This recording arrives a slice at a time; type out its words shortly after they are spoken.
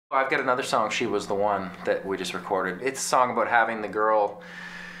I've got another song, She Was the One, that we just recorded. It's a song about having the girl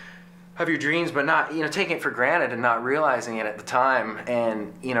of your dreams, but not, taking it for granted and not realizing it at the time,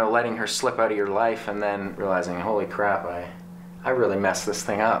 and, letting her slip out of your life and then realizing, holy crap, I really messed this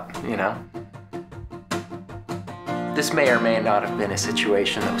thing up, This may or may not have been a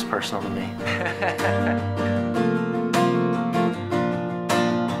situation that was personal to me.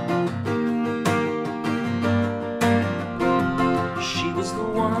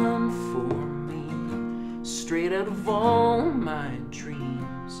 Straight out of all my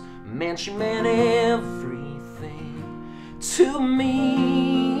dreams, man, she meant everything to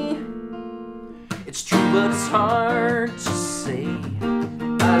me. It's true, but it's hard to say.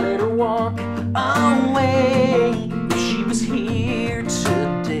 I let her walk away. If she was here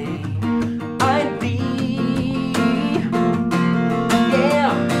today, I'd be,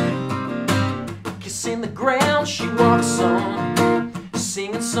 kissing the ground she walks on,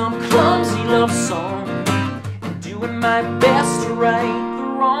 singing some clumsy love song, doing my best to right the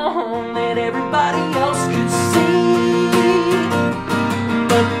wrong that everybody else could see.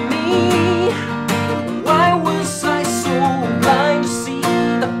 But me, why was I so blind to see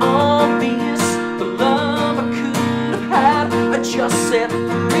the obvious? The love I could have had, I just set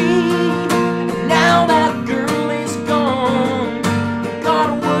free. And now that girl is gone,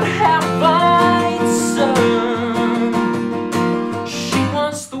 God, what have I done? She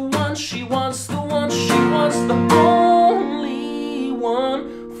wants the one, she wants the one, she wants the only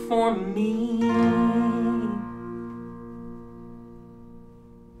one for me.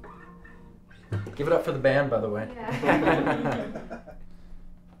 Give it up for the band, by the way. Yeah.